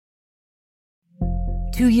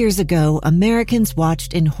2 years ago, Americans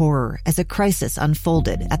watched in horror as a crisis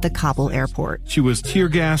unfolded at the Kabul airport. She was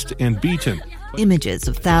tear-gassed and beaten. Images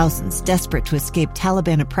of thousands desperate to escape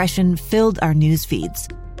Taliban oppression filled our news feeds.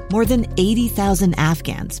 More than 80,000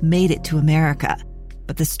 Afghans made it to America.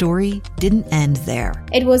 But the story didn't end there.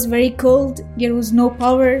 It was very cold. There was no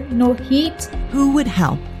power, no heat. Who would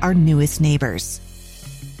help our newest neighbors?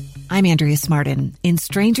 I'm Andrea Smartin. In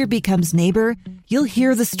Stranger Becomes Neighbor, you'll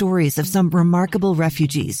hear the stories of some remarkable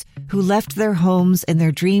refugees who left their homes and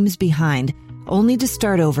their dreams behind, only to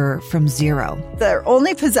start over from zero. Their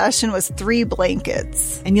only possession was 3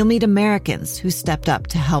 blankets. And you'll meet Americans who stepped up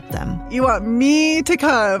to help them. You want me to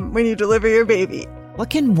come when you deliver your baby. What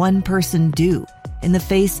can one person do in the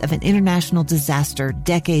face of an international disaster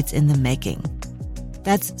decades in the making?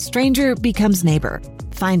 That's Stranger Becomes Neighbor.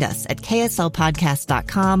 Find us at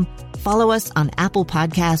kslpodcast.com. Follow us on Apple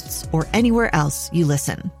Podcasts or anywhere else you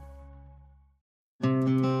listen.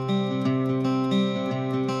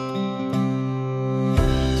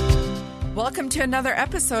 Welcome to another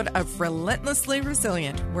episode of Relentlessly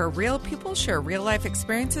Resilient, where real people share real-life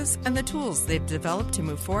experiences and the tools they've developed to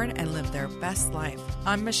move forward and live their best life.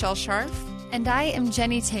 I'm Michelle Scharf. And I am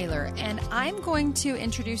Jenny Taylor, and I'm going to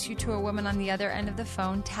introduce you to a woman on the other end of the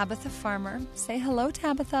phone, Tabitha Farmer. Say hello,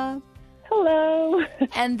 Tabitha. Hello.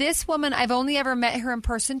 And this woman, I've only ever met her in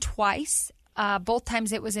person twice. Both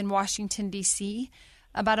times it was in Washington, D.C.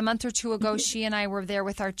 About a month or two ago, she and I were there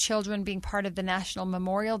with our children being part of the National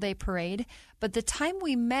Memorial Day Parade. But the time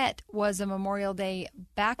we met was a Memorial Day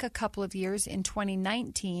back a couple of years in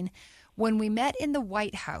 2019 when we met in the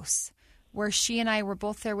White House, where she and I were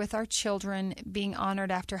both there with our children being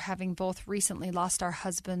honored after having both recently lost our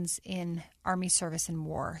husbands in Army service and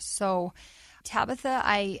war. So, Tabitha,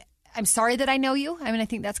 I'm sorry that I know you. I mean, I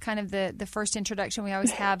think that's kind of the first introduction we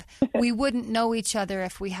always have. We wouldn't know each other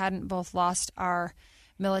if we hadn't both lost our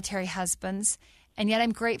military husbands. And yet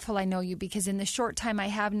I'm grateful I know you, because in the short time I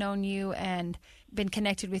have known you and been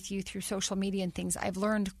connected with you through social media and things, I've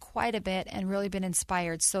learned quite a bit and really been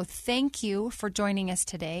inspired. So thank you for joining us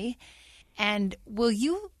today. And will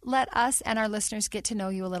you let us and our listeners get to know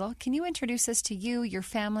you a little? Can you introduce us to you, your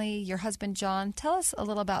family, your husband, John? Tell us a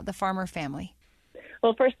little about the Farmer family.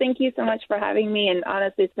 Well, first, thank you so much for having me. And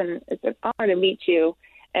honestly, it's an honor to meet you.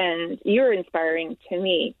 And you're inspiring to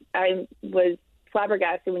me. I was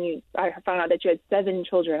flabbergasted when I found out that you had 7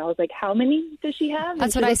 children. I was like, how many does she have?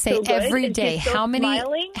 That's what I say every day. How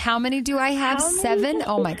many do I have? 7?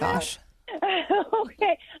 Oh my gosh.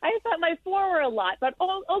 Okay. I thought my 4 were a lot, but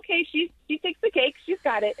okay, she takes the cake. She's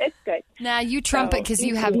got it. It's good. Nah, you trump it because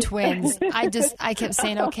you have twins. I kept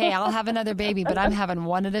saying, okay, I'll have another baby, but I'm having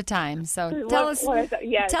one at a time. So tell us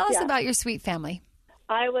about your sweet family.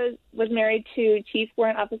 I was married to Chief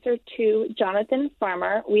Warrant Officer 2 Jonathan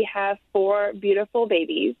Farmer. We have 4 beautiful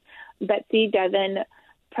babies, Betsy, Devin,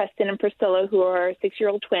 Preston, and Priscilla, who are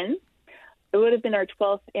 6-year-old twins. It would have been our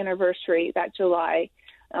 12th anniversary that July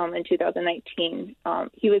in 2019.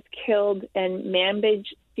 He was killed in Manbij,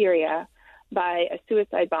 Syria, by a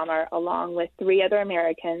suicide bomber along with 3 other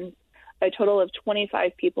Americans. A total of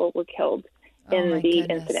 25 people were killed in the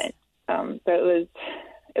incident. So it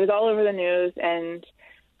was all over the news, and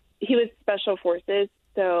he was Special Forces.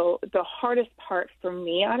 So the hardest part for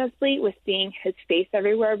me, honestly, was seeing his face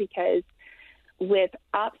everywhere, because with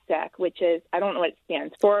OPSEC, which is, I don't know what it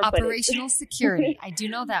stands for. Operational Security. I do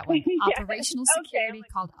know that one. Operational Security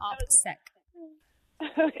called OPSEC.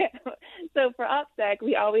 Okay. So for OPSEC,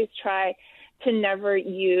 we always try to never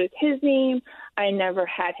use his name. I never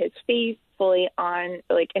had his face fully on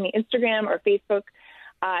like any Instagram or Facebook.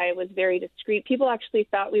 I was very discreet. People actually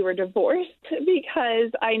thought we were divorced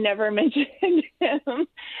because I never mentioned him.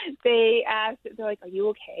 They asked, they're like, are you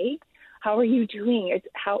okay? How are you doing?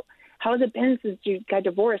 How has it been since you got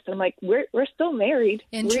divorced? I'm like, we're still married.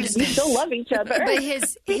 Interesting. We still love each other. But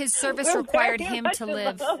his service required him to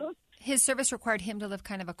live. His service required him to live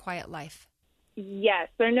kind of a quiet life. Yes,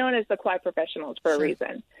 they're known as the quiet professionals for a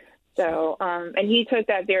reason. So, and he took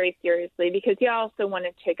that very seriously because he also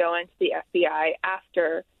wanted to go into the FBI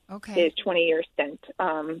after his 20-year stint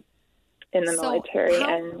in the military.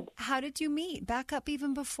 How did you meet? Back up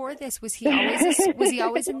even before this. Was he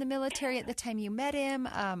always in the military at the time you met him?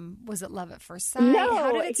 Was it love at first sight? No,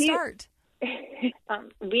 how did it start?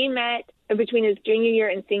 We met between his junior year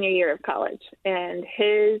and senior year of college, and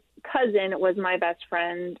his cousin was my best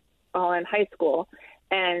friend while in high school.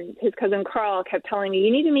 And his cousin Carl kept telling me,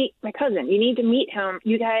 you need to meet my cousin. You need to meet him.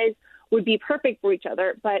 You guys would be perfect for each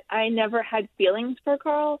other. But I never had feelings for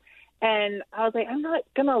Carl. And I was like, I'm not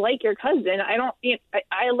going to like your cousin.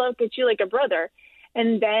 I look at you like a brother.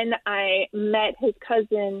 And then I met his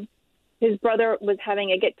cousin his brother was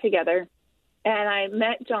having a get-together, and I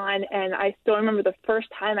met John, and I still remember the first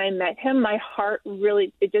time I met him, my heart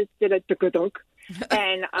really, it just did a dunk,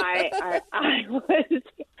 and I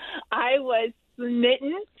was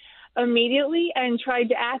smitten immediately and tried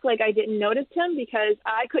to act like I didn't notice him because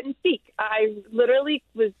I couldn't speak.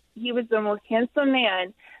 He was the most handsome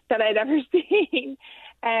man that I'd ever seen,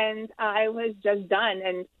 and I was just done.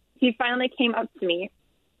 And he finally came up to me.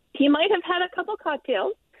 He might have had a couple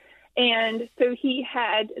cocktails, and so he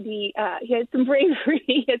had some bravery,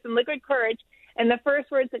 he had some liquid courage. And the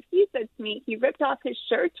first words that he said to me, he ripped off his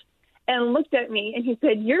shirt and looked at me, and he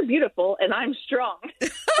said, "You're beautiful, and I'm strong."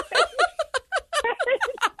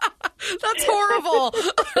 That's horrible.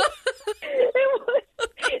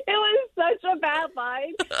 It was such a bad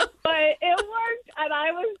line, but it worked, and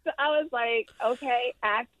I was like, okay,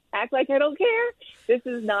 act like I don't care. This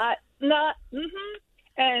is not.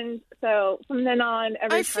 And so from then on,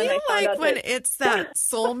 every time I found out when it's that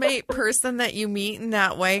soulmate person that you meet in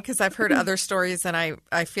that way, because I've heard other stories, and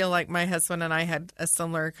I feel like my husband and I had a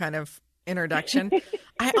similar kind of introduction.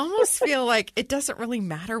 I almost feel like it doesn't really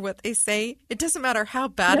matter what they say. It doesn't matter how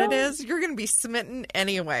bad it is. You're going to be smitten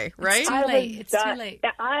anyway, right? It's too late. It's too late.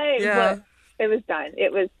 It was done.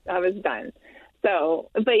 I was done.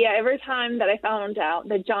 So, but yeah, every time that I found out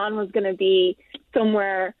that John was going to be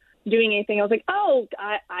somewhere doing anything, I was like, oh,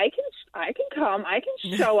 I can come. I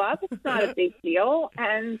can show up. It's not a big deal.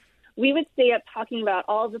 And we would stay up talking about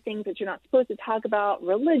all the things that you're not supposed to talk about,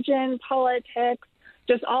 religion, politics,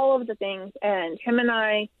 just all of the things. And him and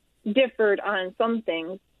I differed on some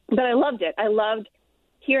things, but I loved it. I loved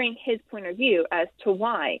hearing his point of view as to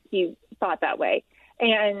why he thought that way.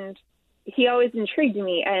 And he always intrigued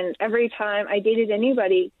me. And every time I dated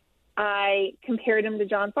anybody, I compared him to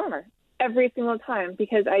John Farmer every single time,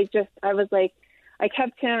 because I was like, I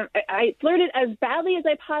flirted as badly as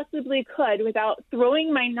I possibly could without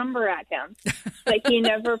throwing my number at him. Like, he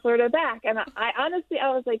never flirted back. And I honestly,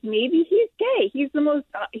 I was like, maybe he's gay. He's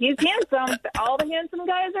he's handsome. All the handsome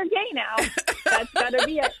guys are gay now. That's gotta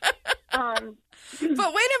be it. But wait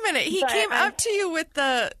a minute. He came up to you with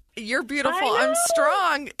 "You're beautiful, I'm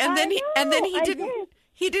strong," and then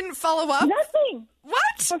he didn't follow up. Nothing.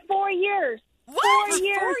 What? For 4 years. What? 4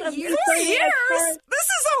 years. 4 years? This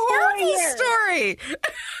is a horrible story.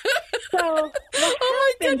 So what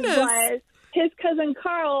happened was his cousin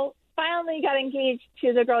Carl finally got engaged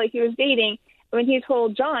to the girl he was dating. When he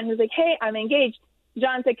told John, he was like, "Hey, I'm engaged."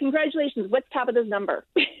 John said, "Congratulations. What's top of this number?"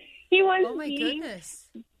 He was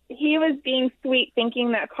being sweet,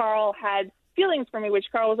 thinking that Carl had feelings for me, which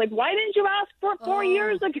Carl was like, "Why didn't you ask for 4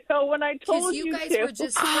 years ago when I told you to?" Because you guys were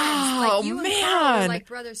just friends. Like, you and Carl were like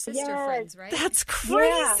brother-sister friends, right? That's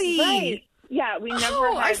crazy. Yeah, right. Yeah, we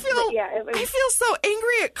never had. I feel so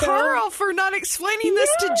angry at Carl for not explaining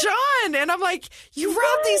this to John. And I'm like, you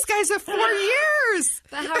robbed these guys of 4 years.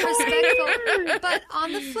 But how respectful. But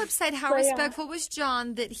on the flip side, how respectful was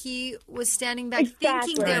John that he was standing back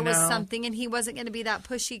thinking there was something, and he wasn't going to be that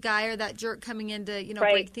pushy guy or that jerk coming in to,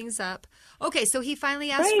 break things up. Okay, so he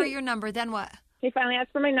finally asked for your number. Then what? He finally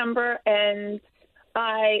asked for my number, and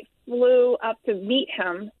I flew up to meet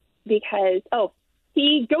him because,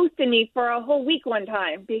 he ghosted me for a whole week one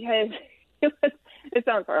time because it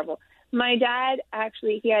sounds horrible. My dad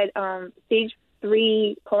he had stage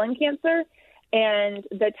 3 colon cancer, and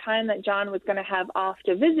the time that John was going to have off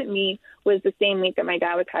to visit me was the same week that my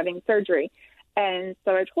dad was having surgery. And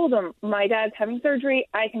so I told him, my dad's having surgery.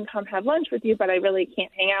 I can come have lunch with you, but I really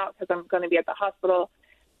can't hang out because I'm going to be at the hospital.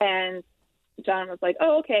 And John was like,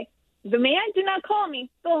 "Oh, okay." The man did not call me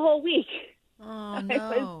the whole week. Oh, no.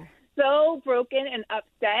 I was so broken and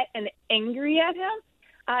upset and angry at him.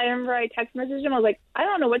 I remember I text messaged him. I was like, "I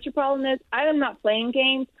don't know what your problem is. I am not playing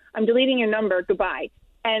games. I'm deleting your number. Goodbye."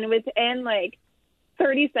 And within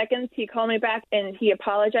 30 seconds, he called me back and he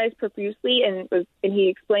apologized profusely and he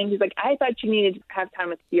explained, he's like, "I thought you needed to have time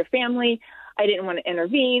with your family. I didn't want to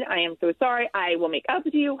intervene. I am so sorry. I will make up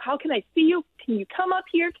with you. How can I see you? Can you come up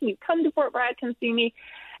here? Can you come to Fort Bragg? Come see me?"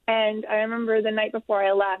 And I remember the night before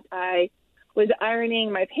I left, I was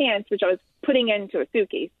ironing my pants, which I was putting into a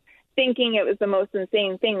suitcase, thinking it was the most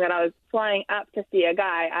insane thing that I was flying up to see a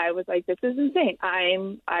guy. I was like, "This is insane.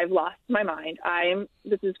 I've lost my mind.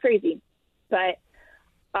 This is crazy." But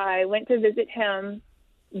I went to visit him.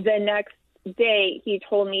 The next day, he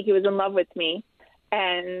told me he was in love with me.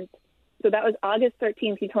 And so that was August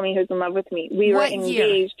 13th. He told me he was in love with me. We were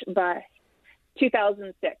engaged by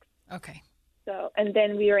 2006. Okay. So, and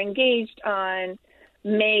then we were engaged on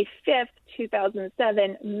May 5th,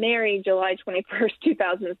 2007, married July 21st,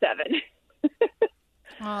 2007.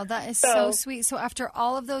 Oh, that is so sweet. So after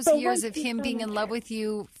all of those years of him being in love with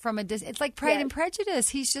you from a distance, it's like Pride and Prejudice.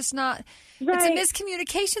 He's just not, it's a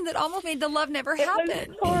miscommunication that almost made the love never happen. It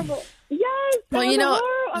was horrible. Yes. Well,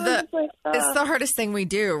 it's the hardest thing we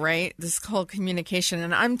do, right? This whole communication.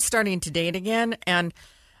 And I'm starting to date again, and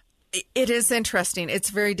it is interesting. It's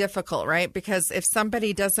very difficult, right? Because if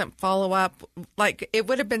somebody doesn't follow up, like it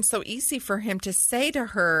would have been so easy for him to say to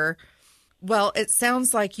her, well, it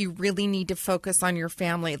sounds like you really need to focus on your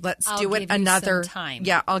family. Let's do it another time.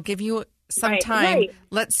 Yeah, I'll give you some time. Right.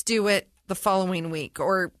 Let's do it the following week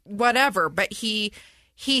or whatever. But he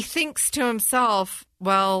thinks to himself,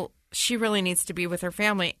 well, she really needs to be with her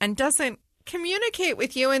family, and doesn't communicate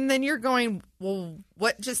with you. And then you're going, well,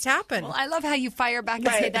 what just happened? Well, I love how you fire back and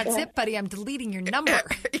say, that's it, buddy. I'm deleting your number.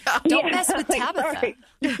 Don't mess with Tabitha.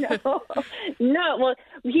 No, well,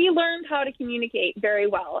 he learned how to communicate very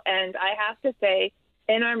well. And I have to say,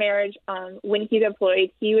 in our marriage, when he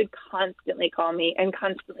deployed, he would constantly call me and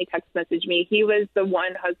constantly text message me. He was the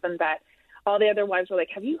one husband that all the other wives were like,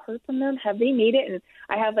 have you heard from them? Have they made it? And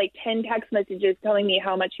I have like 10 text messages telling me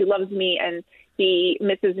how much he loves me and he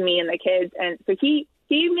misses me and the kids. And so he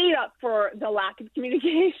made up for the lack of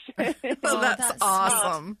communication. Oh, that's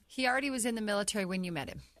awesome. He already was in the military when you met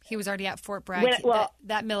him. He was already at Fort Bragg.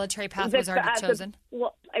 That military path was already chosen.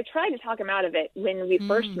 Well, I tried to talk him out of it when we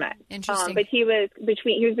first met. Interesting. But he was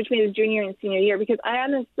between his junior and senior year, because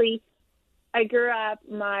I grew up,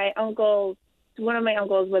 one of my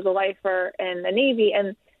uncles was a lifer in the Navy,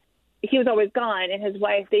 and he was always gone, and his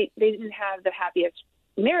wife, they didn't have the happiest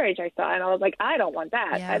marriage I saw. And I was like, I don't want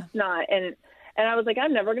that. Yeah. That's not. And I was like,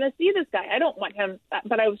 I'm never going to see this guy. I don't want him.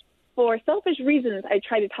 But for selfish reasons, I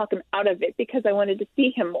tried to talk him out of it because I wanted to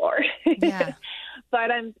see him more. Yeah. But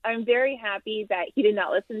I'm very happy that he did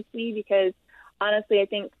not listen to me, because honestly, I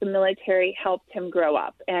think the military helped him grow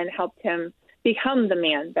up and helped him become the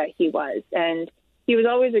man that he was. And he was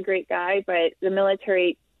always a great guy, but the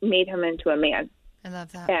military made him into a man. I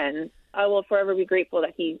love that. And I will forever be grateful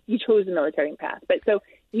that he chose the military path. But so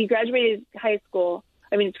he graduated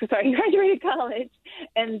he graduated college,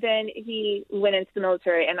 and then he went into the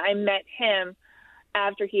military. And I met him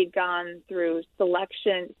after he had gone through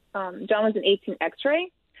selection. John was an 18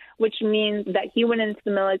 X-ray, which means that he went into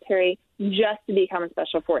the military just to become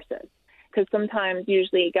Special Forces. Because sometimes,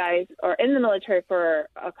 usually, guys are in the military for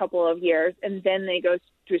a couple of years, and then they go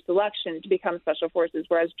through selection to become Special Forces.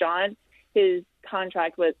 Whereas John, his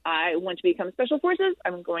contract was, I want to become Special Forces,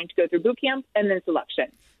 I'm going to go through boot camp, and then selection.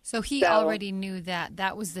 So he already knew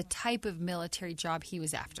that was the type of military job he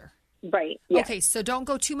was after. Right. Yes. Okay, so don't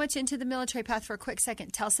go too much into the military path for a quick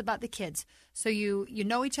second. Tell us about the kids. So you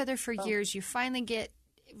know each other for years. You finally get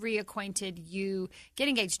reacquainted. You get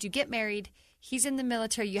engaged. You get married. He's in the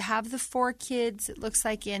military. You have the 4 kids, it looks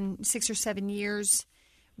like, in 6 or 7 years.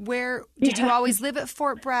 Where did you always live at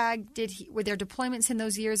Fort Bragg? Were there deployments in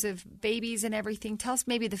those years of babies and everything? Tell us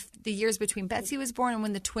maybe the years between Betsy was born and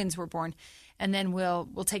when the twins were born, and then we'll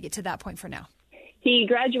take it to that point for now. He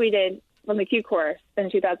graduated from the Q course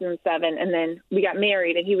in 2007, and then we got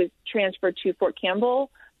married, and he was transferred to Fort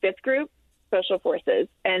Campbell, 5th Group, Special Forces,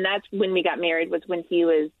 and that's when we got married, was when he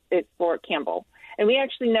was at Fort Campbell. And we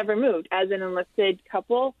actually never moved. As an enlisted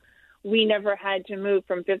couple, we never had to move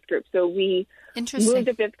from 5th Group. So we moved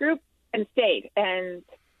to 5th Group and stayed. And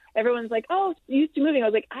everyone's like, oh, used to moving. I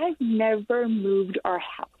was like, I've never moved our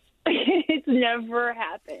house. It's never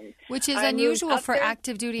happened. Which is unusual for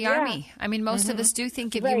active duty Army. I mean, most of us do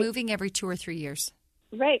think of you moving every 2 or 3 years.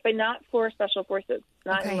 Right, but not for Special Forces,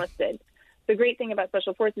 not enlisted. The great thing about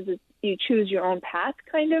Special Forces is you choose your own path,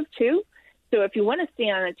 kind of, too. So if you want to stay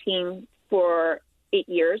on a team for 8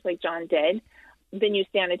 years, like John did, then you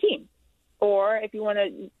stay on a team. Or if you want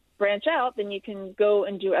to branch out, then you can go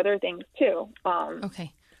and do other things too.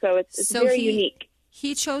 So it's very unique.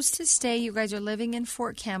 He chose to stay. You guys are living in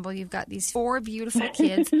Fort Campbell. You've got these 4 beautiful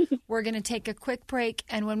kids. We're going to take a quick break,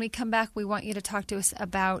 and when we come back, we want you to talk to us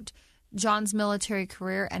about John's military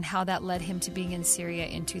career and how that led him to being in Syria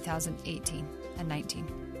in 2018 and 19.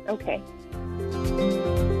 Okay.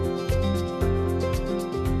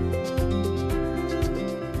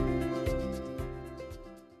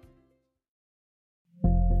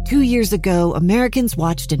 2 years ago, Americans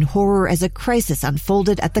watched in horror as a crisis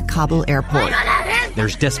unfolded at the Kabul airport.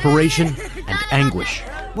 There's desperation and anguish.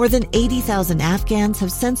 More than 80,000 Afghans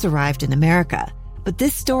have since arrived in America, but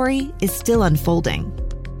this story is still unfolding.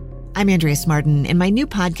 I'm Andrea Smartin. In my new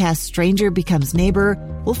podcast, Stranger Becomes Neighbor,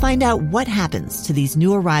 we'll find out what happens to these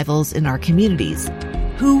new arrivals in our communities.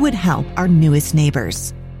 Who would help our newest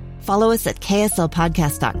neighbors? Follow us at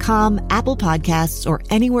kslpodcast.com, Apple Podcasts, or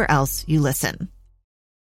anywhere else you listen.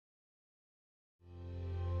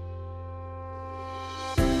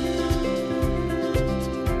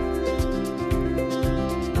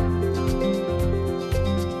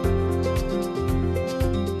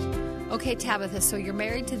 Tabitha, so you're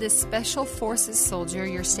married to this Special Forces soldier.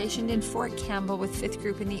 You're stationed in Fort Campbell with 5th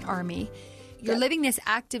Group in the Army. You're living this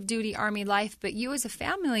active duty Army life, but you as a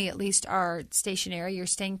family at least are stationary. You're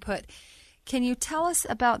staying put. Can you tell us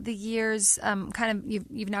about the years,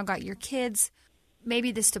 you've now got your kids,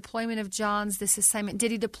 maybe this deployment of John's, this assignment. Did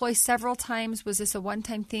he deploy several times? Was this a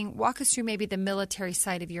one-time thing? Walk us through maybe the military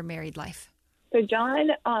side of your married life. So John,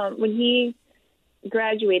 when he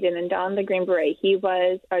graduated and donned the Green Beret, he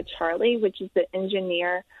was a Charlie, which is the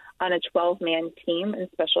engineer on a 12-man team in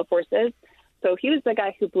Special Forces. So he was the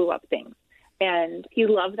guy who blew up things. And he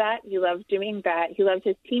loved that. He loved doing that. He loved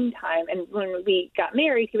his team time. And when we got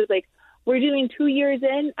married, he was like, we're doing 2 years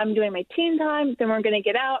in. I'm doing my team time. Then we're going to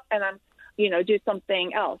get out and I'm, do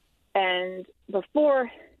something else. And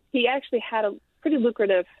before, he actually had a pretty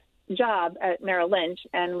lucrative job at Merrill Lynch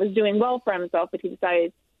and was doing well for himself, but he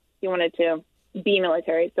decided he wanted to be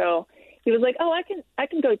military. So he was like, oh, I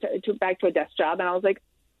can go to back to a desk job. And I was like,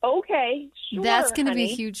 okay, sure, that's going to be a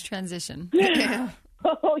honey. huge transition.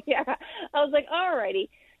 Oh, yeah. I was like, all righty.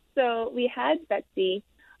 So we had Betsy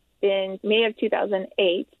in May of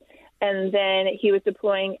 2008, and then he was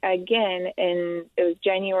deploying again, and it was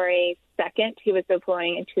January 2nd. He was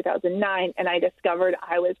deploying in 2009, and I discovered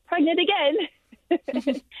I was pregnant again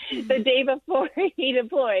the day before he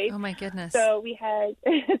deployed. Oh, my goodness. So we had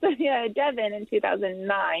Devin in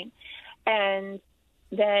 2009, and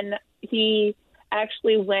then he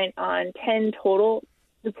actually went on 10 total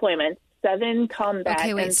deployments, 7 combat,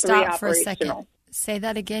 okay, wait, and 3 stop for a operational. second. Say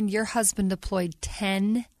that again. Your husband deployed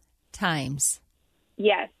 10 times.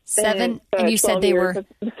 Yes. 7, and you said they were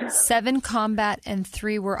 7 combat and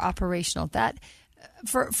 3 were operational. That,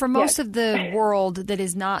 for most of the world that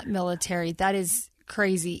is not military, that is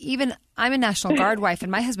crazy. Even I'm a National Guard wife,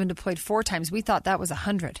 and my husband deployed 4 times. We thought that was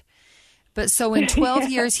 100. But so in 12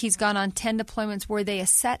 years, he's gone on 10 deployments. Were they a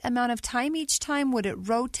set amount of time each time? Would it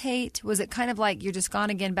rotate? Was it kind of like you're just gone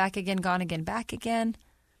again, back again, gone again, back again?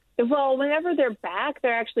 Well, whenever they're back, they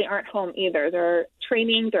actually aren't home either. They're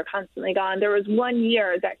training. They're constantly gone. There was 1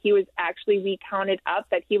 year that he was actually, we counted up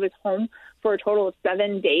that he was home for a total of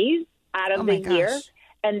 7 days out of the year.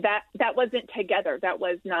 And that wasn't together. That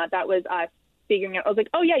was us figuring out. I was like,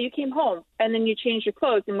 oh, yeah, you came home. And then you changed your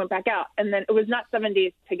clothes and went back out. And then it was not 7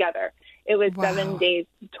 days together. It was 7 days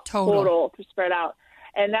total spread out.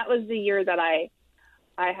 And that was the year that I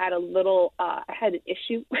had a little, I had an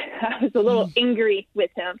issue. I was a little angry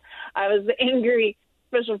with him. I was the angry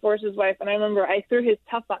Special Forces wife. And I remember I threw his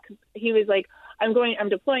tough box. He was like, I'm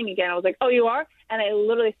deploying again. I was like, oh, you are? And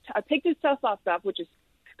I picked his tough box up, which is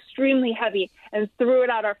extremely heavy, and threw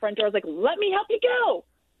it out our front door. I was like, let me help you go.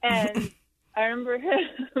 And I remember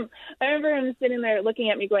him sitting there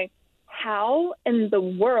looking at me going, how in the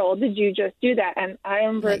world did you just do that? And I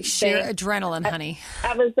remember sheer adrenaline, honey.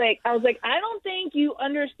 I was like, I don't think you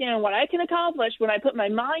understand what I can accomplish when I put my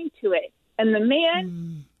mind to it. And the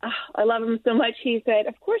man, I love him so much. He said,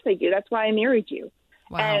 of course I do. That's why I married you.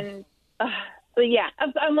 Wow. And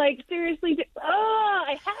I'm like, seriously,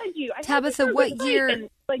 I had you. Tabitha, what year?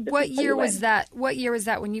 What year was that? What year was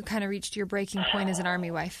that when you kind of reached your breaking point as an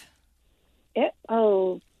Army wife?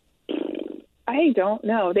 I don't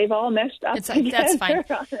know. They've all meshed up. That's fine.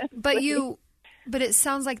 But it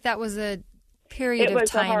sounds like that was a period of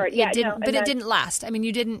time. It didn't last. I mean,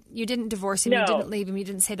 you didn't divorce him. No. You didn't leave him. You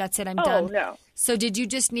didn't say, that's it, I'm done. No. So did you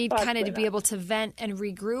just need kind of to be able to vent and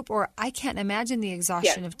regroup? Or I can't imagine the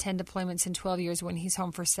exhaustion of 10 deployments in 12 years when he's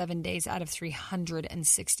home for 7 days out of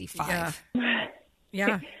 365.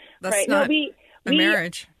 Yeah. That's right. not a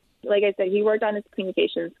marriage. Like I said, he worked on his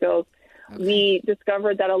communication skills. Okay. We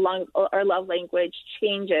discovered that our love language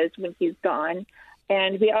changes when he's gone.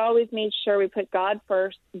 And we always made sure we put God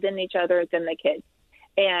first, then each other, then the kids.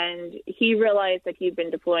 And he realized that he'd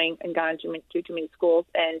been deploying and gone to too many schools,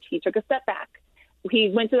 and he took a step back. He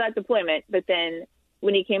went to that deployment, but then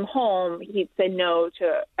when he came home, he said no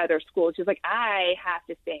to other schools. He was like, I have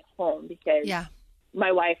to stay home because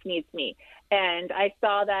my wife needs me. And I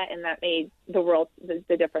saw that, and that made the world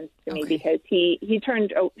the difference to me because he turned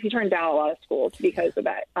down a lot of schools because of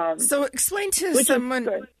that. So explain to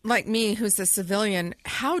someone like me who's a civilian,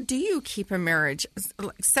 how do you keep a marriage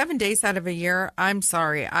 7 days out of a year? I'm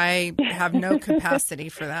sorry, I have no capacity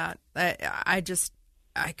for that.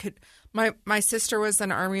 My sister was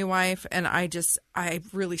an Army wife, and I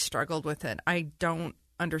really struggled with it. I don't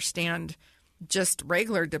understand just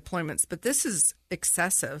regular deployments, but this is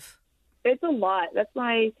excessive. It's a lot. That's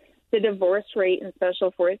why the divorce rate in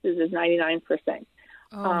Special Forces is 99%.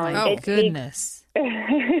 Oh, my goodness.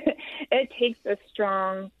 It takes a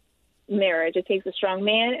strong marriage. It takes a strong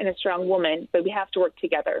man and a strong woman, but we have to work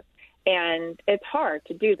together. And it's hard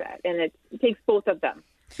to do that. And it takes both of them.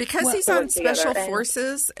 Because he's on special together.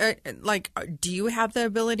 forces, do you have the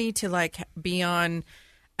ability to, be on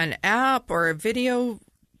an app or a video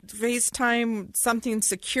FaceTime, something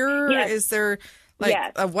secure? Yes. Is there,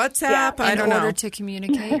 Yes. a WhatsApp? Yeah. I don't know. In order to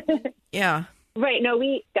communicate? Yeah. Right. No,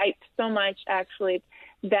 we Skyped so much, actually,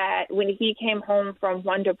 that when he came home from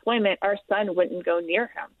one deployment, our son wouldn't go near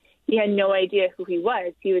him. He had no idea who he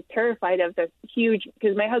was. He was terrified of this huge,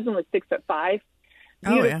 because my husband was 6'5",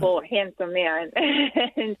 beautiful, handsome man.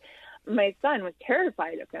 And my son was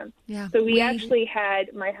terrified of him. Yeah. So we actually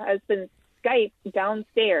had my husband Skype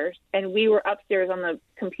downstairs, and we were upstairs on the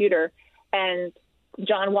computer, and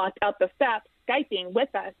John walked up the steps Skyping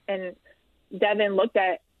with us, and Devin looked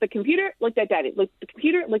at the computer, looked at Daddy, looked at the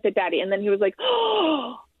computer, looked at Daddy, and then he was like,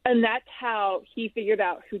 oh, and that's how he figured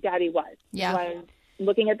out who Daddy was. Yeah. Was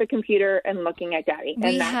looking at the computer and looking at Daddy.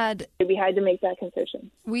 We had to make that concession.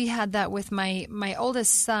 We had that with my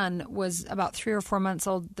oldest son was about 3 or 4 months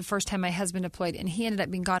old the first time my husband deployed, and he ended up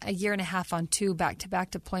being gone a year and a half on 2 back-to-back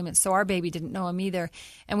deployments, so our baby didn't know him either.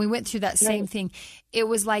 And we went through that same thing. It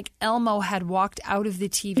was like Elmo had walked out of the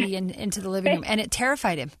TV and into the living room, and it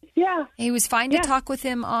terrified him. Yeah. He was fine to talk with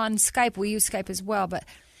him on Skype. We use Skype as well. But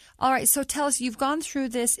all right, so tell us, you've gone through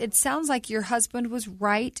this. It sounds like your husband was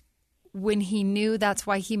right when he knew that's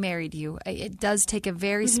why he married you. It does take a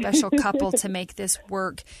very special couple to make this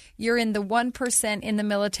work. You're in the 1% in the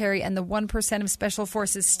military and the 1% of special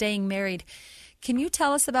forces staying married. Can you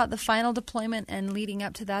tell us about the final deployment and leading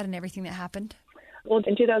up to that and everything that happened? Well,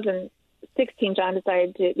 in 2016, John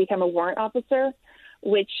decided to become a warrant officer,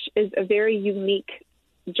 which is a very unique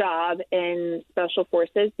job in special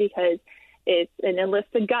forces because it's an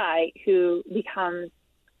enlisted guy who becomes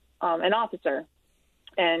an officer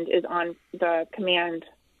and is on the command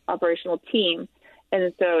operational team.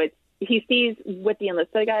 And so he sees what the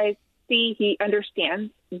enlisted guys see. He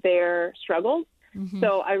understands their struggles. Mm-hmm.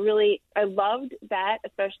 So I loved that,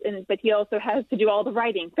 especially. But he also has to do all the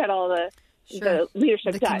writing that all the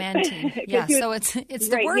leadership the does. Command team. Yeah, so it's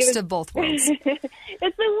the worst of both worlds. It's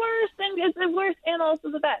the worst, and it's the worst, and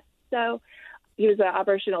also the best. So he was an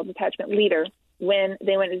operational detachment leader when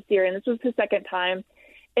they went to Syria, and this was his second time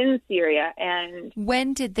in Syria. And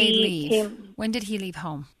when did they leave? When did he leave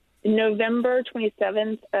home? November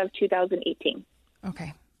 27th of 2018.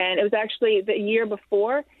 Okay. And it was actually the year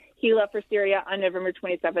before he left for Syria on November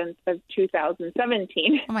 27th of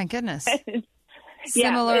 2017. Oh my goodness.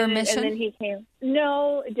 Similar mission? And then he came.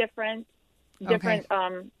 No, different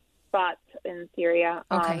spots in Syria.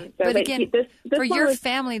 Okay. But again, this for your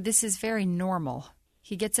family, this is very normal.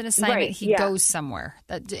 He gets an assignment, he goes somewhere.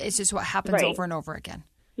 It's just what happens over and over again.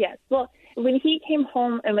 Yes. Well, when he came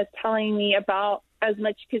home and was telling me about as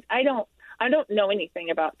much, because I don't know anything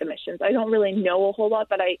about the missions. I don't really know a whole lot,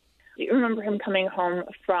 but I remember him coming home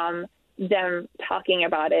from them talking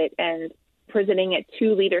about it and presenting it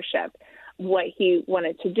to leadership, what he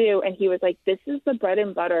wanted to do. And he was like, this is the bread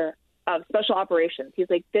and butter of special operations. He's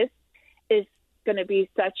like, this is going to be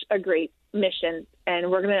such a great mission, and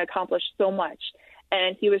we're going to accomplish so much.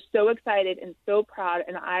 And he was so excited and so proud.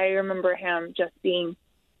 And I remember him just being,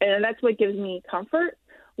 and that's what gives me comfort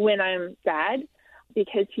when I'm sad,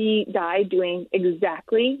 because he died doing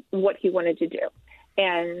exactly what he wanted to do.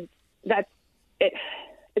 And that's it.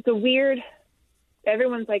 It's a weird,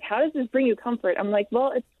 everyone's like, how does this bring you comfort? I'm like,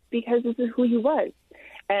 well, it's because this is who he was.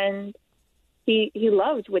 And he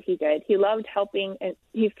loved what he did. He loved helping, and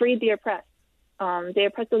he freed the oppressed. De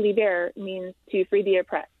oppresso liber means to free the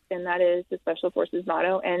oppressed. And that is the Special Forces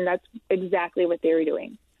motto. And that's exactly what they were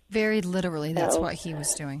doing. Very literally, that's what he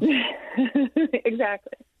was doing.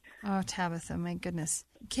 Exactly. Oh, Tabitha, my goodness.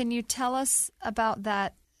 Can you tell us about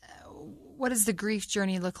that? What does the grief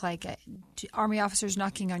journey look like? Army officers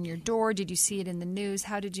knocking on your door? Did you see it in the news?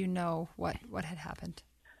 How did you know what had happened?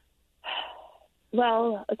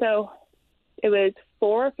 Well, so it was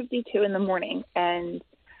 4:52 in the morning, and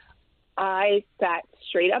I sat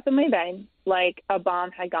straight up in my bed like a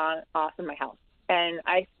bomb had gone off in my house. And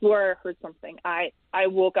I swore I heard something. I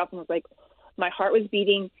woke up and was like, my heart was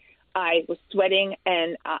beating. I was sweating,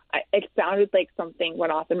 and it sounded like something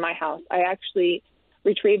went off in my house. I actually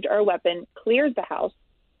retrieved our weapon, cleared the house,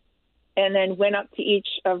 and then went up to each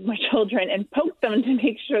of my children and poked them to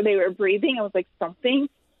make sure they were breathing. I was like,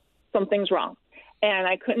 something's wrong. And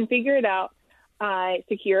I couldn't figure it out. I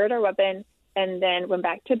secured our weapon and then went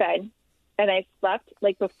back to bed. And I slept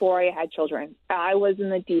like before I had children. I was in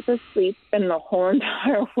the deepest sleep in the whole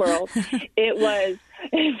entire world. It was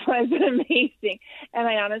amazing. And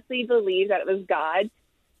I honestly believe that it was God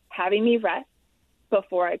having me rest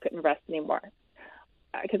before I couldn't rest anymore.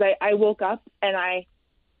 Because I woke up and I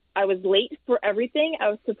I was late for everything. I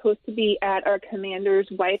was supposed to be at our commander's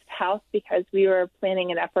wife's house because we were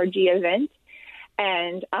planning an FRG event.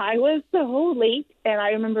 And I was so late. And I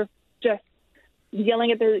remember just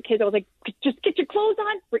yelling at the kids. I was like, just get your clothes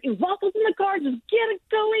on. Bring waffles in the car. Just get it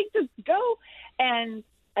going. Just go. And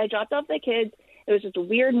I dropped off the kids. It was just a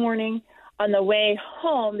weird morning. On the way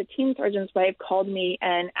home, the team sergeant's wife called me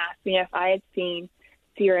and asked me if I had seen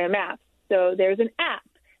Syria maps. So there's an app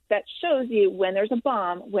that shows you when there's a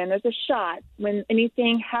bomb, when there's a shot, when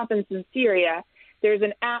anything happens in Syria. There's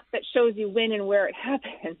an app that shows you when and where it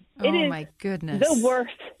happens. Oh, it is my goodness. The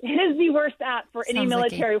worst. It is the worst app for any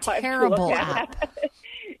military wife to look terrible at. app.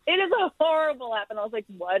 It is a horrible app. And I was like,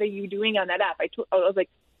 what are you doing on that app? I was like,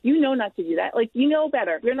 you know not to do that. Like, you know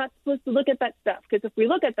better. We're not supposed to look at that stuff, because if we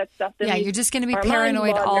look at that stuff, then you're just going to be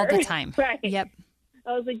paranoid all the time. Right. Yep.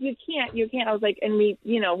 I was like, you can't. I was like, and we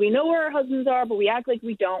know where our husbands are, but we act like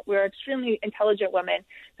we don't. We're extremely intelligent women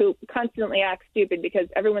who constantly act stupid because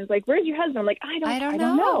everyone's like, where's your husband? I'm like, I don't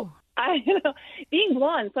know. Being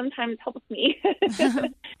blonde sometimes helps me.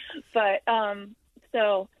 But,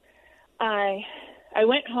 so I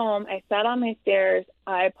went home, I sat on my stairs,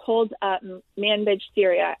 I pulled up Manbij,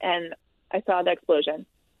 Syria, and I saw the explosion.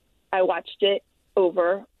 I watched it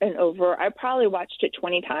over and over. I probably watched it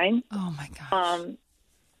 20 times. Oh, my gosh.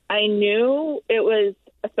 I knew it was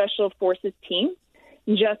a special forces team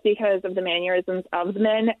just because of the mannerisms of the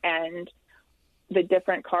men and the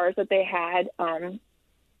different cars that they had.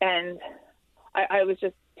 And I was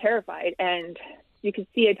just terrified. And you could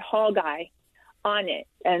see a tall guy on it.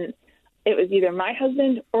 And it was either my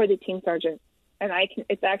husband or the team sergeant. And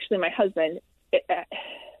it's actually my husband.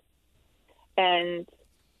 And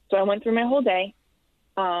so I went through my whole day.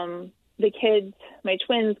 The kids, my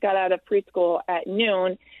twins, got out of preschool at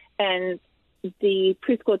noon, and the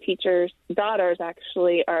preschool teacher's daughter is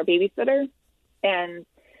actually our babysitter. And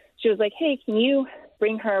she was like, hey, can you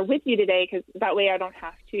bring her with you today? Because that way I don't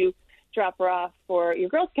have to drop her off for your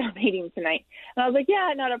Girl Scout meeting tonight. And I was like,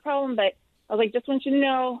 yeah, not a problem. But I was like, just want you to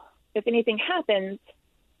know, if anything happens,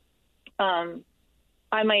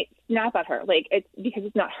 I might snap at her. Like, it's because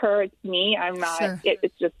it's not her, it's me. I'm not. Sure.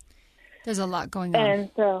 It's just. There's a lot going on.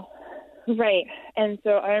 And so, right. And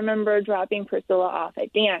so I remember dropping Priscilla off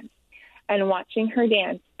at dance and watching her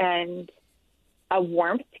dance, and a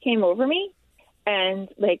warmth came over me, and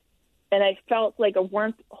I felt like a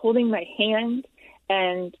warmth holding my hand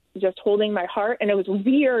and just holding my heart. And it was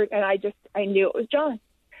weird. And I knew it was John.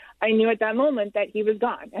 I knew at that moment that he was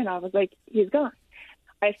gone. And I was like, he's gone.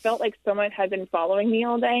 I felt like someone had been following me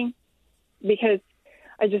all day, because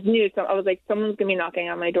I just knew. So I was like, someone's going to be knocking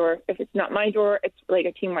on my door. If it's not my door, it's like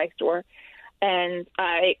a team wife's door. And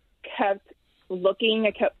I kept looking.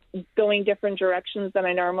 I kept going different directions than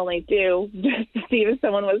I normally do just to see if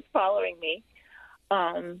someone was following me.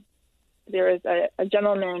 There was a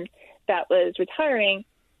gentleman that was retiring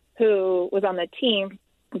who was on the team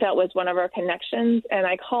that was one of our connections. And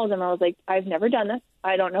I called him. I was like, I've never done this.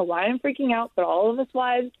 I don't know why I'm freaking out, but all of us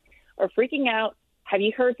wives are freaking out. Have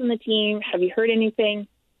you heard from the team? Have you heard anything?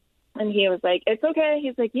 And he was like, it's okay.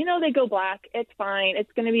 He's like, they go black. It's fine.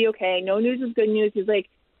 It's going to be okay. No news is good news. He's like,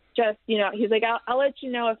 just, he's like, I'll let you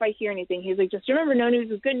know if I hear anything. He's like, just remember, no news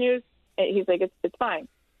is good news. And he's like, it's fine.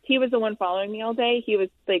 He was the one following me all day. He was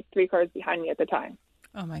like 3 cars behind me at the time.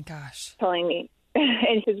 Oh my gosh. Telling me.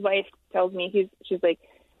 And his wife tells me, she's like,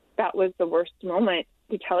 that was the worst moment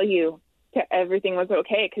to tell you that everything was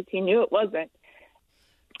okay, because he knew it wasn't.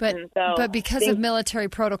 But because of military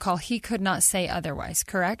protocol, he could not say otherwise,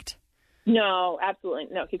 correct? No, absolutely.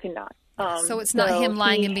 No, he could not. So it's not him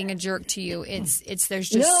lying and being a jerk to you. It's there's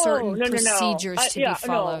just certain procedures to be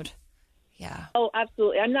followed. No. Yeah. Oh,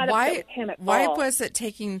 absolutely. I'm not upset with him at all. Why was it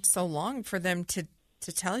taking so long for them to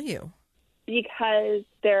tell you? Because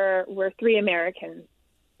there were 3 Americans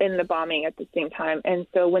in the bombing at the same time. And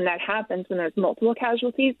so when that happens, when there's multiple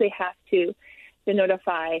casualties, they have to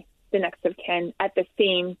notify the next of kin at the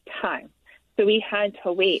same time. So we had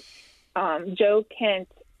to wait. Joe Kent,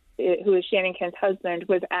 who is Shannon Kent's husband,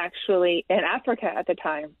 was actually in Africa at the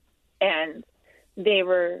time. And they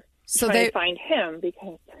were trying to find him.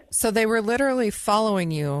 So they were literally following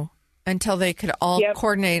you until they could all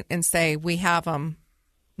coordinate and say, we have them.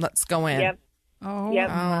 Let's go in. Yep. Oh,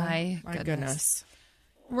 my goodness.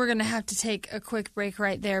 We're going to have to take a quick break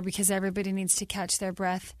right there because everybody needs to catch their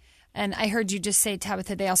breath. And I heard you just say,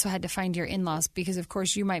 Tabitha, they also had to find your in-laws because, of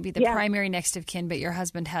course, you might be the primary next of kin, but your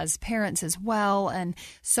husband has parents as well, and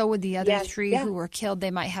so would the other 3 who were killed.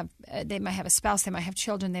 They might have a spouse, they might have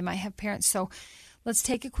children, they might have parents. So let's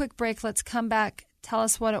take a quick break. Let's come back. Tell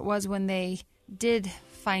us what it was when they did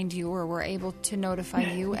find you or were able to notify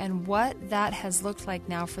you and what that has looked like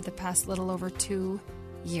now for the past little over 2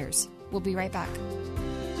 years. We'll be right back.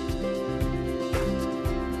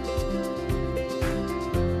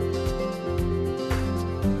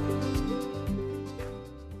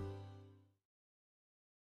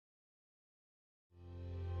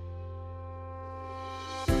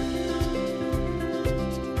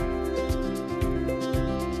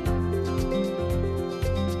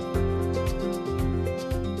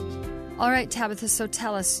 All right, Tabitha, so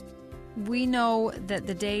tell us, we know that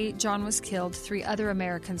the day John was killed, 3 other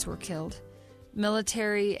Americans were killed.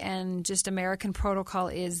 Military and just American protocol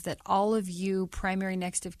is that all of you primary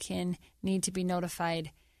next of kin need to be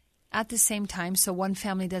notified at the same time so one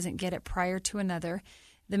family doesn't get it prior to another.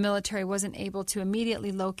 The military wasn't able to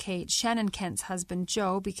immediately locate Shannon Kent's husband,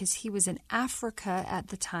 Joe, because he was in Africa at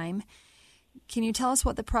the time. Can you tell us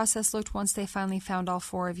what the process looked once they finally found all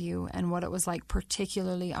 4 of you and what it was like,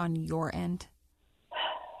 particularly on your end?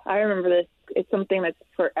 I remember this. It's something that's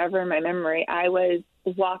forever in my memory. I was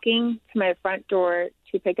walking to my front door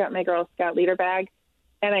to pick up my Girl Scout leader bag,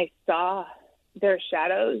 and I saw their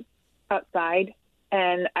shadows outside,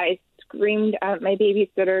 and I screamed at my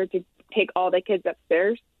babysitter to take all the kids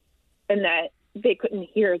upstairs, and that they couldn't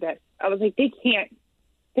hear this. I was like, they can't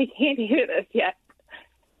hear this yet.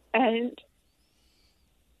 And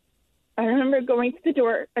I remember going to the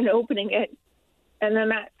door and opening it and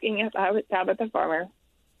them asking if I was Tabitha Farmer,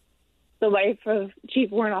 the wife of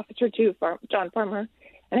Chief Warrant Officer 2, John Farmer.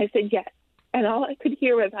 And I said yes. And all I could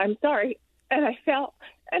hear was, I'm sorry. And I fell.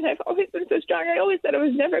 And I've always been so strong. I always said I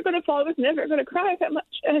was never going to fall. I was never going to cry that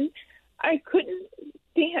much. And I couldn't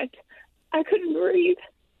stand. I couldn't breathe.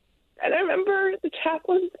 And I remember the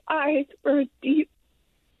chaplain's eyes were deep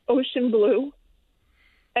ocean blue.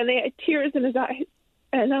 And they had tears in his eyes.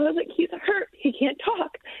 And I was like, he's hurt. He can't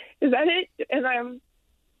talk. Is that it? And I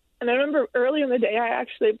remember early in the day, I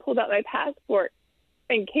actually pulled out my passport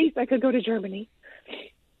in case I could go to Germany.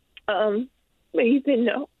 But he said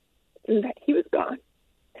no, and that he was gone.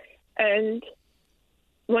 And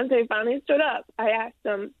once I finally stood up, I asked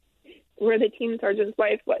them where the team sergeant's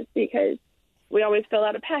wife was, because we always fill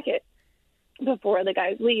out a packet before the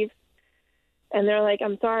guys leave. And they're like,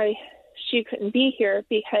 I'm sorry, she couldn't be here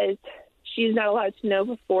because she's not allowed to know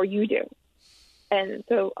before you do. And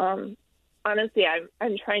so, honestly,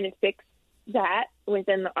 I'm trying to fix that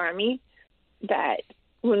within the Army, that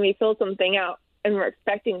when we fill something out and we're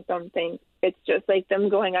expecting something, it's just like them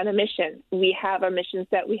going on a mission. We have a mission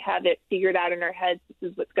set. We have it figured out in our heads.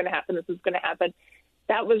 This is what's going to happen. This is going to happen.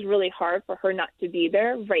 That was really hard for her not to be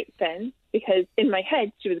there right then, because in my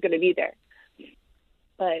head, she was going to be there.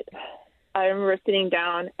 But I remember sitting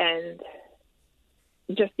down and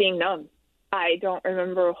just being numb. I don't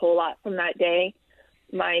remember a whole lot from that day.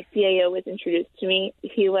 My CAO was introduced to me.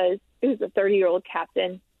 He was a 30-year-old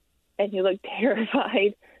captain, and he looked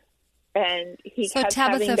terrified. And he kept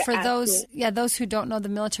having to for ask me, those who don't know the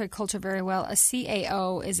military culture very well, a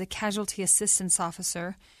CAO is a casualty assistance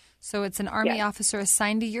officer. So it's an Army officer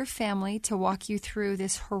assigned to your family to walk you through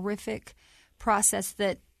this horrific process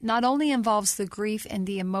that not only involves the grief and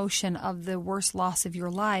the emotion of the worst loss of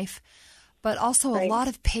your life, but also a lot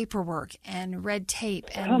of paperwork and red tape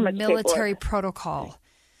and military protocol.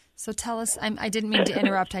 So tell us, I didn't mean to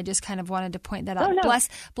interrupt. I just kind of wanted to point that out. Oh, no.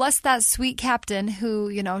 Bless that sweet captain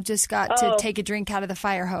who, just got to take a drink out of the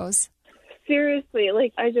fire hose. Seriously,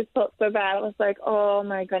 I just felt so bad. I was like, oh,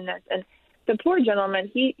 my goodness. And the poor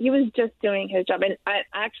gentleman, he was just doing his job. And I'm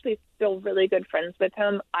actually still really good friends with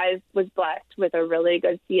him. I was blessed with a really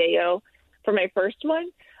good CAO for my first one.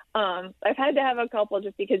 I've had to have a couple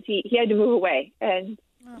just because he had to move away.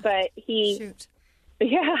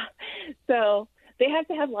 So they have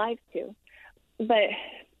to have lives too. But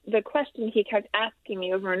the question he kept asking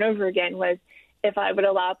me over and over again was if I would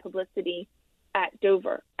allow publicity at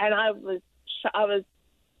Dover. And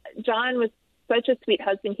John was such a sweet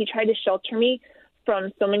husband. He tried to shelter me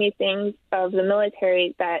from so many things of the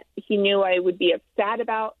military that he knew I would be sad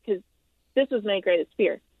about, because this was my greatest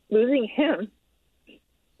fear. Losing him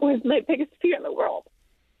was my biggest fear in the world.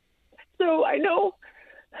 So I know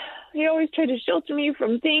he always tried to shelter me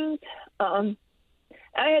from things. I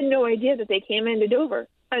had no idea that they came into Dover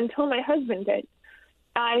until my husband did.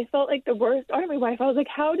 I felt like the worst Army wife. I was like,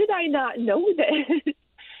 how did I not know this?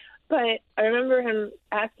 But I remember him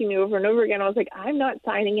asking me over and over again. I was like, I'm not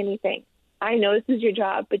signing anything. I know this is your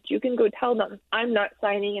job, but you can go tell them I'm not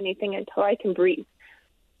signing anything until I can breathe.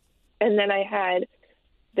 And then I had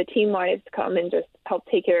the team wives come and just help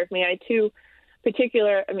take care of me. I had 2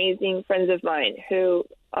 particular amazing friends of mine who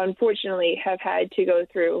unfortunately have had to go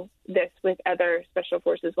through this with other Special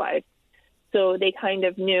Forces wives. So they kind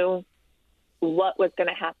of knew what was going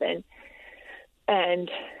to happen. And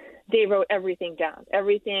they wrote everything down,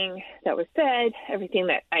 everything that was said, everything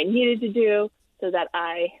that I needed to do so that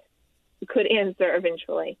I could answer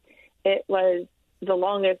eventually. It was the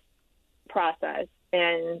longest process,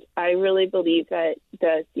 and I really believe that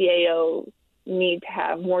the CAO need to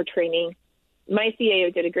have more training. My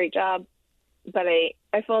CAO did a great job, but I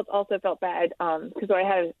also felt bad because I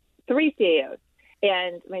had 3 CAOs,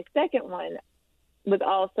 and my second one was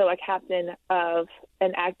also a captain of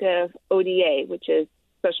an active ODA, which is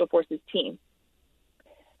Special Forces team.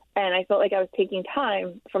 And I felt like I was taking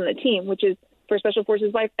time from the team, which is, for Special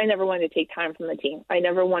Forces life, I never wanted to take time from the team. I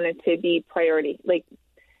never wanted to be priority. Like,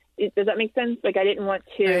 does that make sense? Like, I didn't want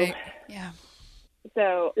to. Right. Yeah.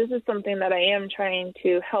 So this is something that I am trying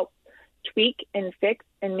to help tweak and fix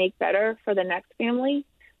and make better for the next family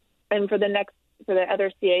and for the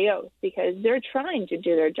other CAOs, because they're trying to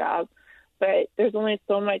do their job, but there's only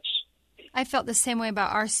so much. I felt the same way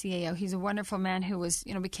about our CAO. He's a wonderful man who was,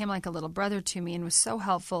 became like a little brother to me and was so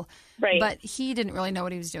helpful. Right. But he didn't really know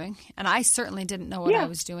what he was doing. And I certainly didn't know what I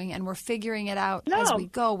was doing. And we're figuring it out as we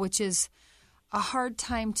go, which is a hard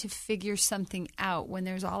time to figure something out when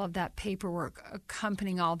there's all of that paperwork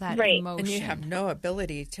accompanying all that emotion. And you have no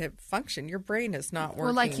ability to function. Your brain is not working.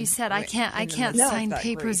 Well, like you said, I can't sign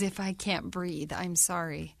papers if I can't breathe. I'm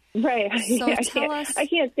sorry. Right. So I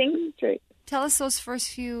can't think straight. Tell us those first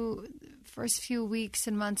few weeks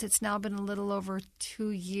and months. It's now been a little over 2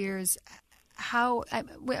 years. How,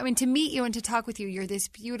 to meet you and to talk with you, you're this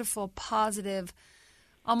beautiful, positive,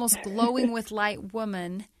 almost glowing with light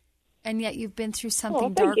woman, and yet you've been through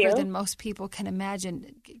something darker than most people can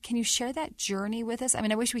imagine. Can you share that journey with us? I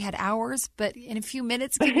mean, I wish we had hours, but in a few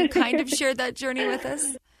minutes, can you kind of share that journey with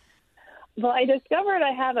us? Well, I discovered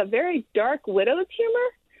I have a very dark widow's humor.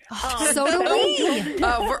 So do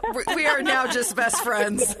we. We are now just best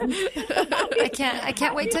friends. I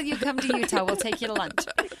can't wait till you come to Utah. We'll take you to lunch.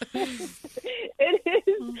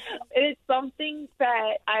 It's something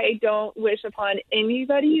that I don't wish upon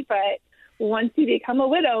anybody, but once you become a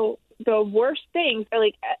widow, the worst things are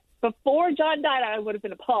like, before John died, I would have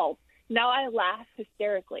been appalled. Now I laugh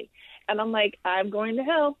hysterically. And I'm like, I'm going to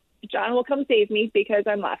hell. John will come save me because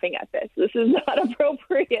I'm laughing at this. This is not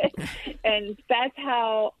appropriate. And that's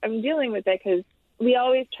how I'm dealing with it, because we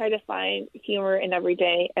always try to find humor in every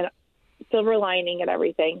day and silver lining in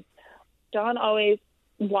everything. John always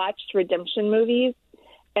watched redemption movies,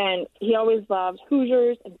 and he always loved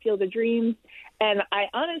Hoosiers and Field of Dreams. And I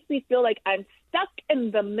honestly feel like I'm stuck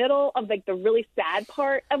in the middle of like the really sad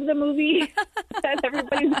part of the movie that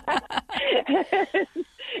everybody's at.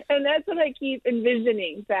 And that's what I keep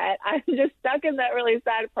envisioning, that I'm just stuck in that really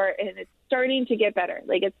sad part, and it's starting to get better.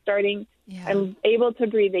 Like, it's starting, I'm able to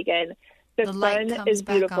breathe again. The sun is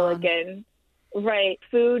beautiful again. Right.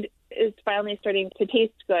 Food is finally starting to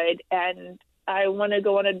taste good, and I want to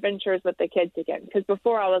go on adventures with the kids again. Because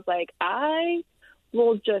before I was like, I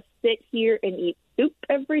will just sit here and eat soup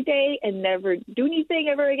every day and never do anything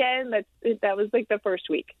ever again. That was like the first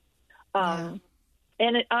week.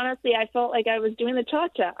 And honestly, I felt like I was doing the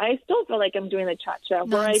cha-cha. I still feel like I'm doing the cha-cha,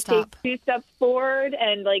 where I take 2 steps forward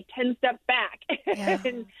and like 10 steps back. Yeah.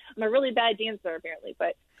 And I'm a really bad dancer, apparently.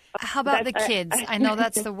 But how about the kids? I know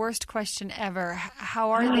that's the worst question ever. How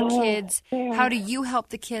are the kids? How do you help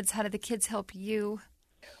the kids? How do the kids help you?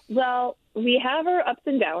 Well, we have our ups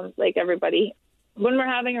and downs, like everybody. When we're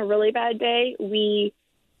having a really bad day, we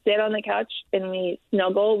sit on the couch and we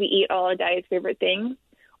snuggle. We eat all of Daddy's favorite things.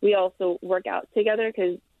 We also work out together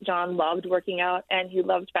because John loved working out and he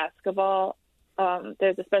loved basketball.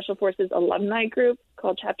 There's a Special Forces alumni group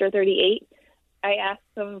called Chapter 38. I asked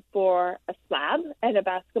them for a slab and a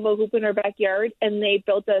basketball hoop in our backyard, and they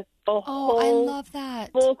built us a whole I love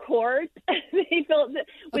that. Full court. They built it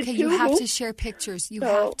with okay, 2 you have hoops. to share pictures. You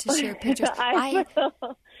have to share pictures.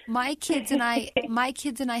 My kids and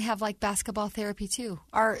I have like basketball therapy too.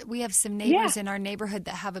 We have some neighbors in our neighborhood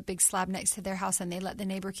that have a big slab next to their house, and they let the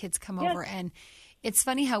neighbor kids come over. And it's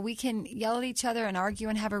funny how we can yell at each other and argue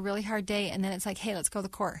and have a really hard day, and then it's like, hey, let's go to the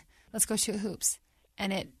court. Let's go shoot hoops.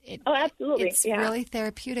 And absolutely. It's really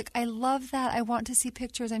therapeutic. I love that. I want to see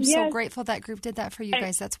pictures. I'm so grateful that group did that for you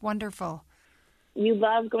guys. That's wonderful. You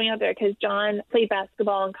love going out there because John played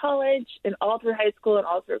basketball in college and all through high school and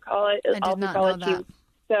all through college. I did not know that.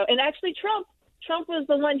 And actually Trump was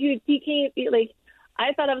the one who became, like,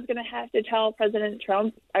 I thought I was going to have to tell President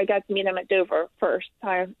Trump. I got to meet him at Dover first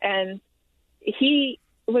time, and he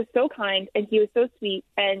was so kind and he was so sweet,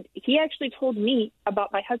 and he actually told me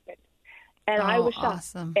about my husband. And I was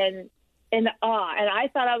shocked and in awe. And I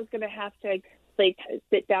thought I was going to have to like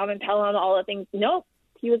sit down and tell him all the things. Nope.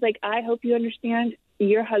 He was like, I hope you understand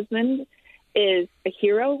your husband is a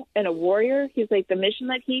hero and a warrior. He's like, the mission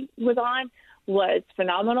that he was on was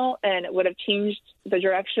phenomenal, and it would have changed the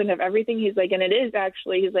direction of everything. He's like, and it is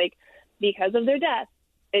actually, he's like, because of their death,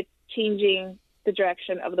 it's changing the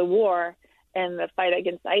direction of the war and the fight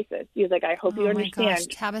against ISIS. He's like, I hope you understand. Gosh,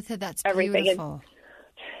 Tabitha, that's everything. beautiful.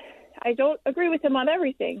 I don't agree with him on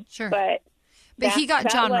everything. Sure. But he got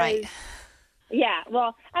John right. Yeah,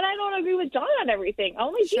 well, and I don't agree with John on everything.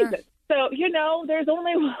 Only Sure. Jesus. So, there's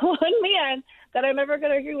only one man that I'm ever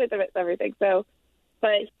going to agree with everything. So,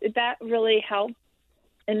 but that really helped.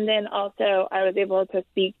 And then also I was able to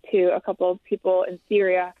speak to a couple of people in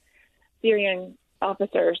Syrian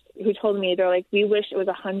officers who told me, they're like, we wish it was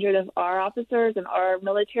 100 of our officers and our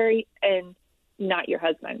military and not your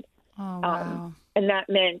husband. Oh, wow. And that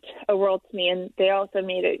meant a world to me. And they also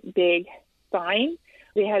made a big sign.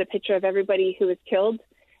 They had a picture of everybody who was killed,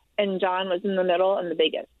 and John was in the middle and the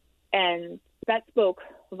biggest. And that spoke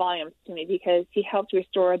volumes to me because he helped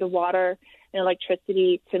restore the water and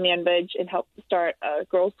electricity to Manbij and helped start a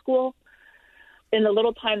girls' school in the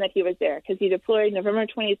little time that he was there, because he deployed November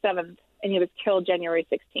 27th and he was killed January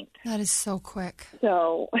 16th. That is so quick.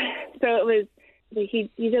 So it was,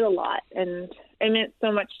 he did a lot, and it meant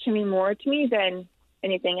so much to me, more to me than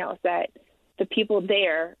anything else, that the people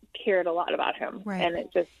there cared a lot about him. Right. And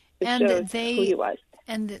it And showed who he was.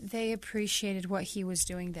 And that they appreciated what he was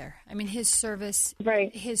doing there. I mean, his service,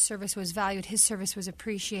 Right. His service was valued. His service was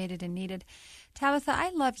appreciated and needed. Tabitha, I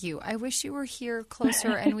love you. I wish you were here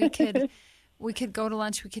closer, and we could go to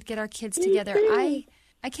lunch. We could get our kids together.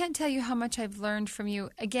 I can't tell you how much I've learned from you.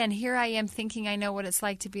 Again, here I am thinking I know what it's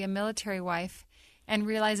like to be a military wife, and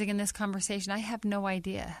realizing in this conversation I have no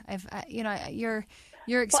idea.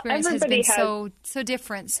 Your experience has been so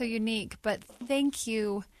different, so unique. But thank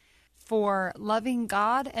you for loving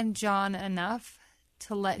God and John enough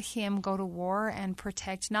to let him go to war and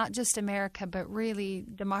protect not just America, but really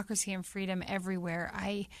democracy and freedom everywhere.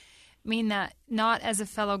 I mean that not as a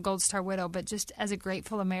fellow Gold Star widow, but just as a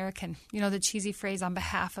grateful American. The cheesy phrase, on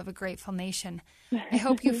behalf of a grateful nation. I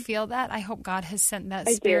hope you feel that. I hope God has sent that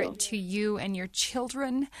spirit to you and your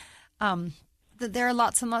children. That there are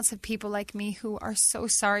lots and lots of people like me who are so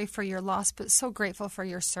sorry for your loss, but so grateful for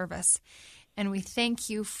your service. And we thank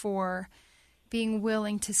you for being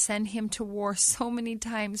willing to send him to war so many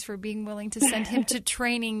times, for being willing to send him to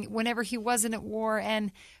training whenever he wasn't at war,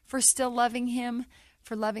 and for still loving him,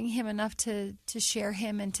 for loving him enough to share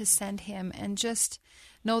him and to send him. And just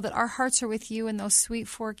know that our hearts are with you and those sweet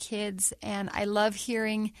 4 kids. And I love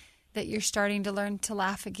hearing that you're starting to learn to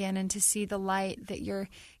laugh again and to see the light, that you're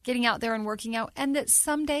getting out there and working out, and that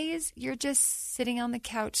some days you're just sitting on the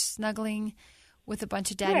couch snuggling with a bunch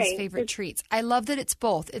of daddy's favorite treats. I love that it's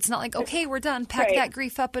both. It's not like, okay, we're done, pack that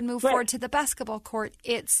grief up and move forward to the basketball court.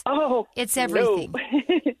 It's everything.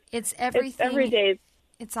 No. It's everything. It's every day.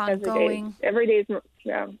 It's ongoing. Every day.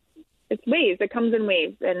 It's waves. It comes in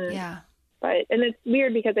waves. And and it's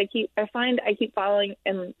weird because I keep falling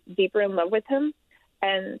deeper in love with him.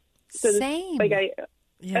 And so same. Do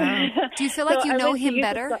you feel like you know him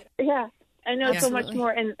better? Yeah, I know so much more.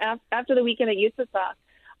 And after the weekend at USASOC,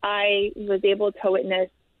 I was able to witness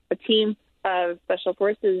a team of Special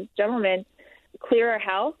Forces gentlemen clear a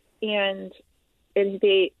house, and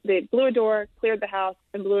they blew a door, cleared the house,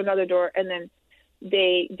 and blew another door, and then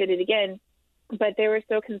they did it again. But they were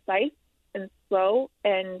so concise and slow,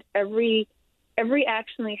 and every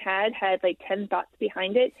action they had like 10 thoughts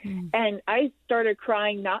behind it. And I started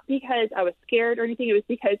crying, not because I was scared or anything. It was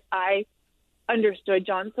because I understood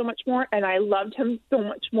John so much more, and I loved him so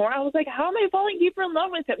much more. I was like, how am I falling deeper in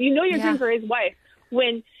love with him? You're grieving for his wife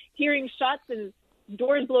when hearing shots and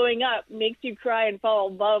doors blowing up makes you cry and fall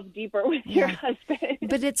in love deeper with your husband.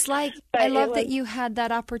 But it's like, I love that you had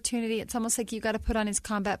that opportunity. It's almost like you got to put on his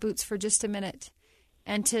combat boots for just a minute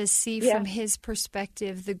and to see from his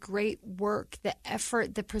perspective the great work, the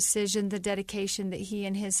effort, the precision, the dedication that he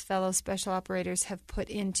and his fellow special operators have put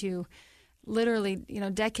into literally,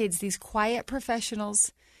 decades. These quiet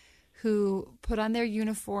professionals who put on their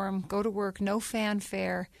uniform, go to work, no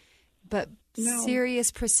fanfare, but serious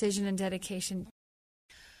precision and dedication.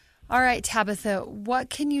 All right, Tabitha, what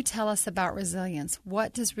can you tell us about resilience?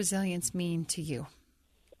 What does resilience mean to you?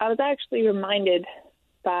 I was actually reminded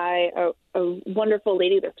by a wonderful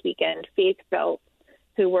lady this weekend, Faith Phelps,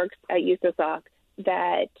 who works at USASOC,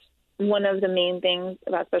 that one of the main things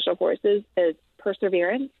about Special Forces is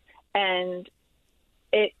perseverance. And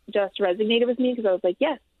it just resonated with me because I was like,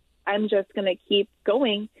 yes, I'm just going to keep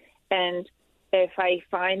going. And if I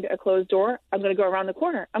find a closed door, I'm going to go around the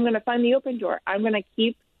corner. I'm going to find the open door. I'm going to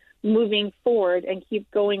keep moving forward and keep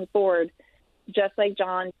going forward just like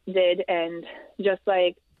John did and just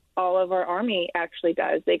like all of our Army actually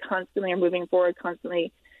does. They constantly are moving forward,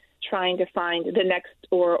 constantly trying to find the next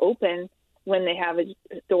door open when they have a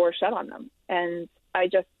door shut on them. And I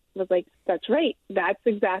just was like, that's right. That's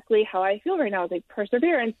exactly how I feel right now. It's like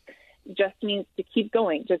perseverance just means to keep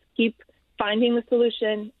going, just keep finding the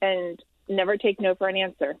solution and never take no for an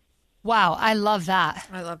answer. Wow, I love that.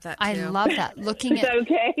 I love that too. I love that. Looking Is at that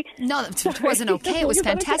okay? No, it wasn't okay. It was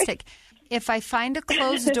fantastic. If I find a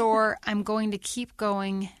closed door, I'm going to keep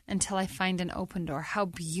going until I find an open door. How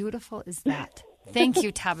beautiful is that? Thank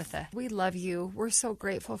you, Tabitha. We love you. We're so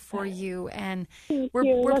grateful for you, and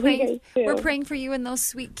we're praying for you and those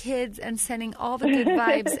sweet kids, and sending all the good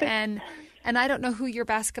vibes. And I don't know who your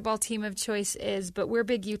basketball team of choice is, but we're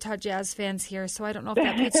big Utah Jazz fans here, so I don't know if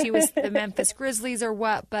that puts you as the Memphis Grizzlies or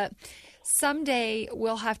what, but someday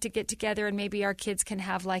we'll have to get together and maybe our kids can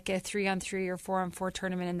have like a 3-on-3 or 4-on-4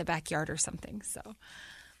 tournament in the backyard or something. So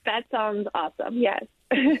that sounds awesome. Yes.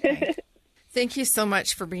 Okay. Thank you so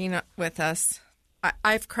much for being with us.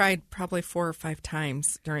 I've cried probably 4 or 5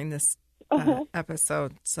 times during this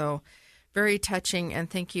episode, so very touching, and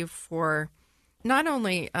thank you for not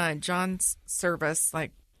only John's service,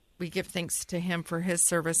 like we give thanks to him for his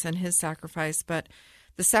service and his sacrifice, but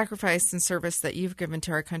the sacrifice and service that you've given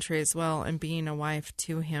to our country as well, and being a wife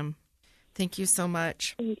to him. Thank you so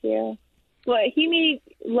much. Thank you. Well, he made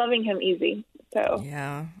loving him easy. So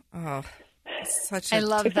yeah. Oh, I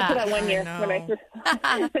love that. Except for that 1 year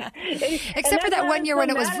Except for that 1 year when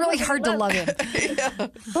it was really hard to love him. Yeah.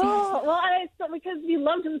 Oh, well, because we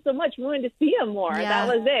loved him so much, we wanted to see him more. Yeah.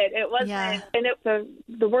 That was it. It wasn't, and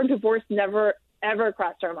the word divorce never ever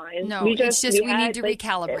crossed our minds. No, we need to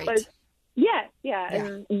recalibrate. Yeah.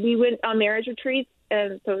 And we went on marriage retreats,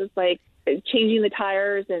 and so it was like changing the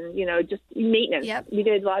tires and, just maintenance. Yep. We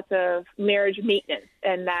did lots of marriage maintenance,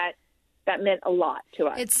 and that meant a lot to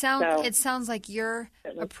us. It sounds like your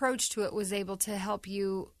approach to it was able to help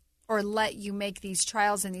you or let you make these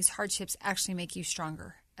trials and these hardships actually make you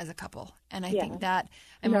stronger as a couple. And I think that,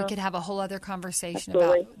 we could have a whole other conversation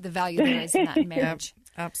about the value there is in that in marriage. Yep,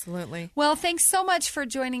 absolutely. Well, thanks so much for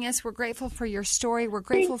joining us. We're grateful for your story. We're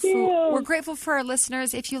grateful for our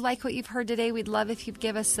listeners. If you like what you've heard today, we'd love if you'd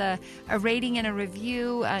give us a rating and a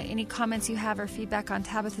review. Any comments you have or feedback on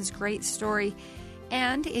Tabitha's great story.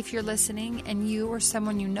 And if you're listening and you or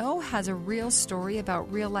someone you know has a real story about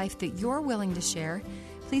real life that you're willing to share,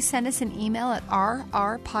 please send us an email at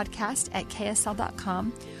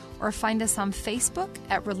rrpodcast@ksl.com or find us on Facebook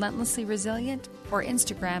at Relentlessly Resilient or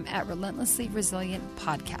Instagram at Relentlessly Resilient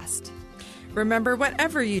Podcast. Remember,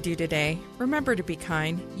 whatever you do today, remember to be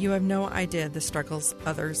kind. You have no idea the struggles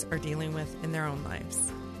others are dealing with in their own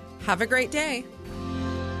lives. Have a great day.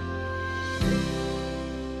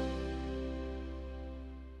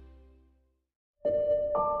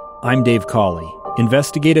 I'm Dave Cawley,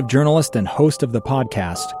 investigative journalist and host of the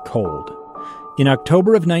podcast Cold. In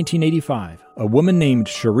October of 1985, a woman named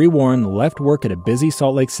Cherie Warren left work at a busy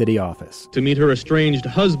Salt Lake City office to meet her estranged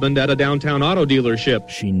husband at a downtown auto dealership.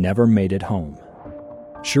 She never made it home.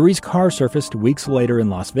 Cherie's car surfaced weeks later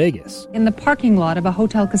in Las Vegas. In the parking lot of a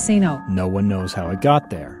hotel casino. No one knows how it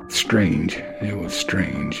got there. Strange. It was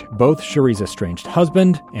strange. Both Cherie's estranged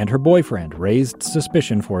husband and her boyfriend raised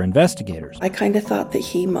suspicion for investigators. I kind of thought that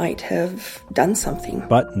he might have done something.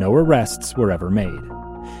 But no arrests were ever made.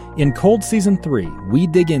 In Cold Season 3, we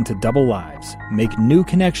dig into double lives, make new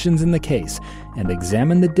connections in the case, and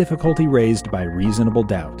examine the difficulty raised by reasonable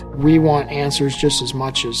doubt. We want answers just as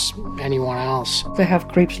much as anyone else. They have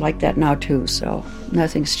creeps like that now too, so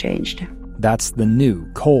nothing's changed. That's the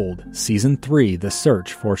new Cold Season 3, The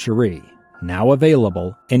Search for Cherie, now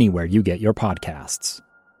available anywhere you get your podcasts.